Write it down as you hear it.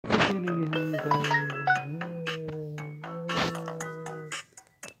खेलेंगे हम गाइस।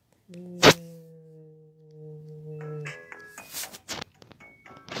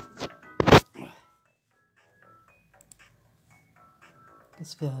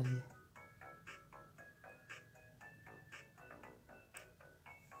 किस पे आ रही है?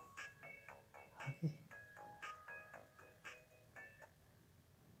 आगे।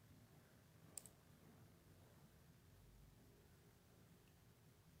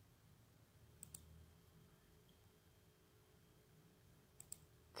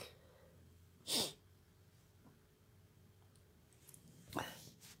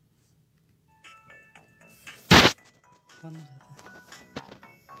 बंद हो जाता है।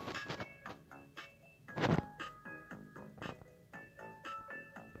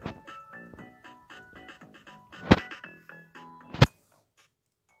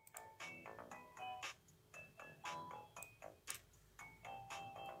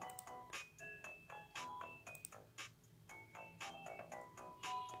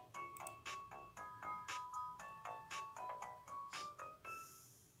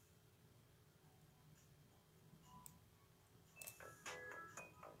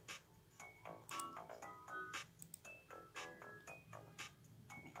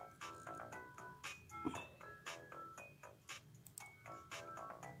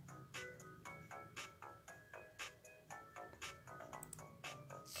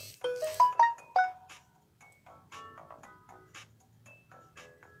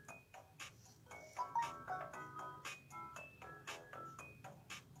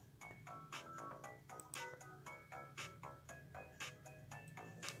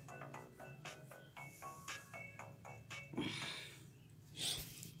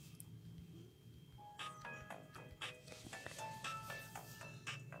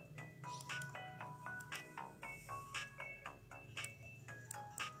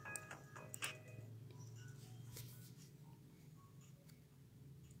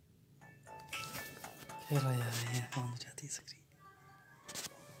 फिर आया है, बंद हो जाती है स्क्रीन।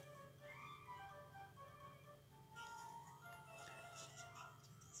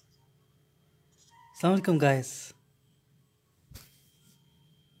 अस्सलाम वालेकुम गाइस।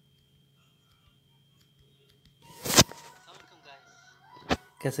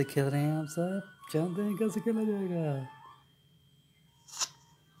 कैसे खेल रहे हैं आप सब? जानते हैं कैसे खेला जाएगा?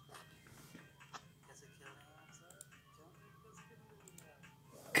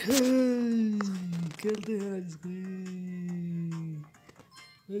 खेलते हैं आज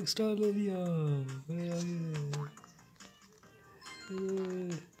एक स्टार ले लिया। आगे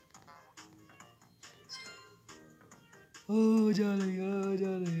ओ जा रही है,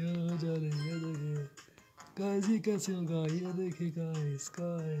 जा रही है, जा रही है। देखिए गाइस ये कैसे होगा? ये देखिए गाइस,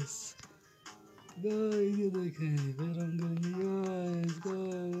 गाइस गाइस ये देखें। फिर हम करेंगे गाइस,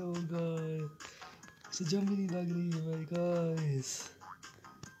 गाइस ओ गाइस से जम भी नहीं लग रही है भाई गाइस।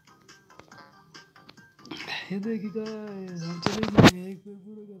 ये देखिए गाइस हम चले गए, एक पे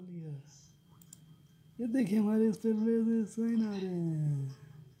पूरा कर लिया। ये देखिए हमारे इस पे साइन आ रहे हैं।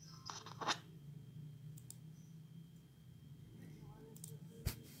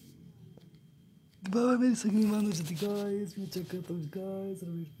 बाबा मेरी स्क्रीन बंद हो जाती गाइस। मैं चेक करता हूँ guys,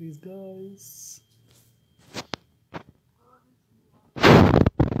 repeat please guys.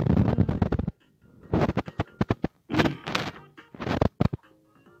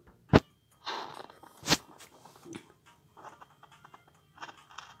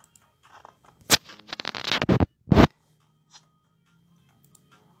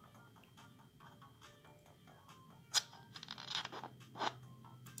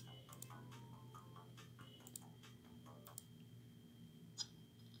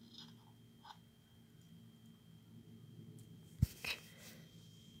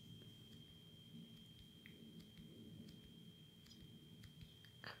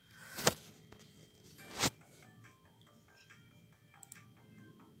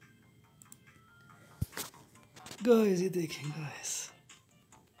 Guys ये देखें गाइस,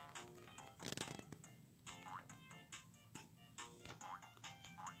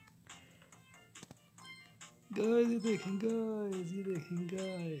 गाइस ये देखें गाइस, ये देखें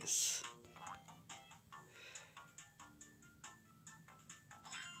गाइस।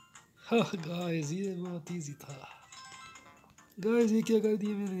 हाँ गाइस ये बहुत इजी था। गाइस ये क्या कर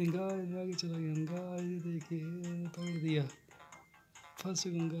दिया मैंने? गाइस आगे चला गया। गाइस ये देखिए तोड़ दिया। फंस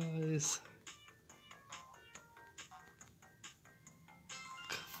चुका गाइस।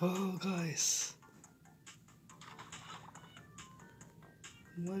 ओह गाइस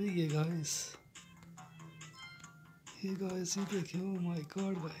मर गए गाइस। ये गाइस ये देखिए, ओह माय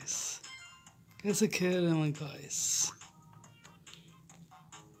गॉड गाइस कैसे खेल रहे हैं गाइस।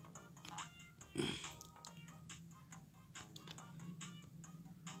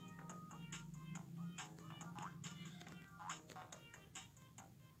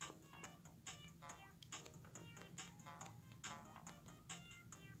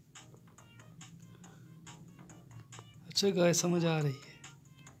 अच्छा गाइस समझ आ रही है।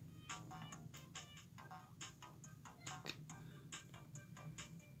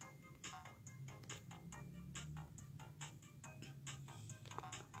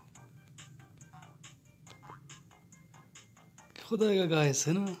 खुदा का गाइस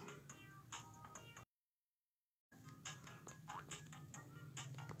है ना।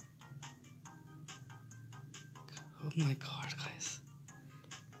 ओह माय गॉड गाइस,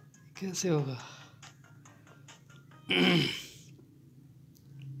 कैसे होगा?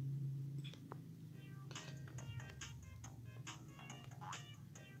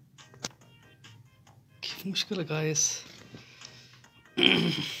 मुश्किल है गाइस।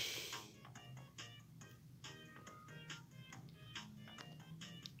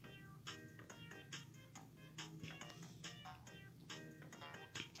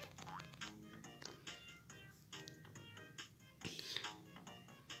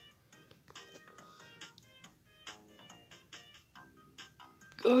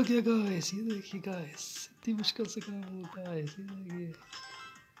 आ गया गाइस, ये देखिए गाइस, इतनी मुश्किल से काम होता है। ये देखिए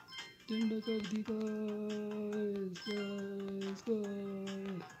ठंडा कर दी गाइस, गाइस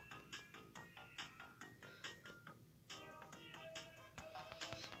गाइस।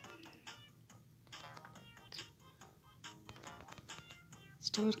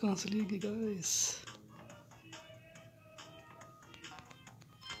 स्टार कहाँ से लेगी गाइस?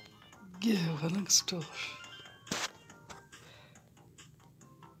 ये है वाला स्टार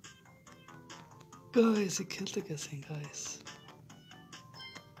गाइस। ये खेलते कैसे हैं गाइस?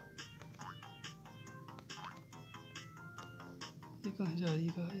 ये कहाँ जा रही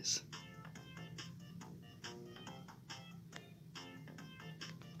है गाइस?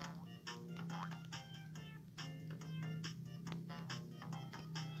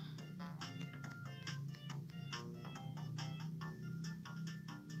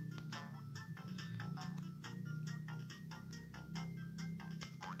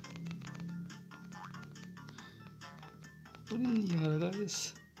 नहीं आ रहा गाइस,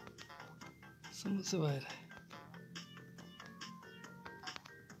 समझ से बाहर है।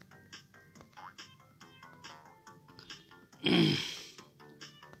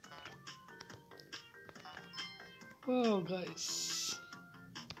 वाह गाइस,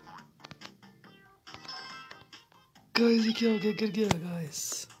 गाइस ये क्या हो गया? गिर गया गाइस।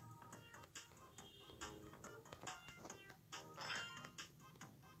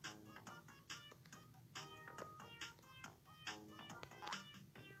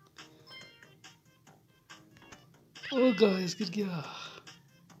 ओ गाइस गिर गया।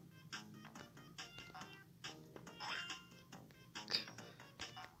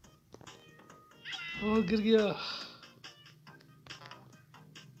 ओ गिर गया।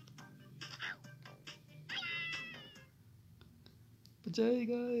 बचाए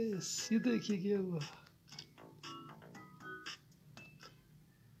गाइस, ये देखिए क्या हुआ।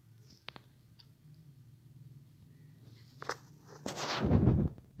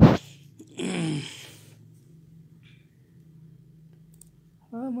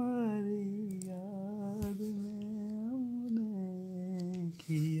 हमारा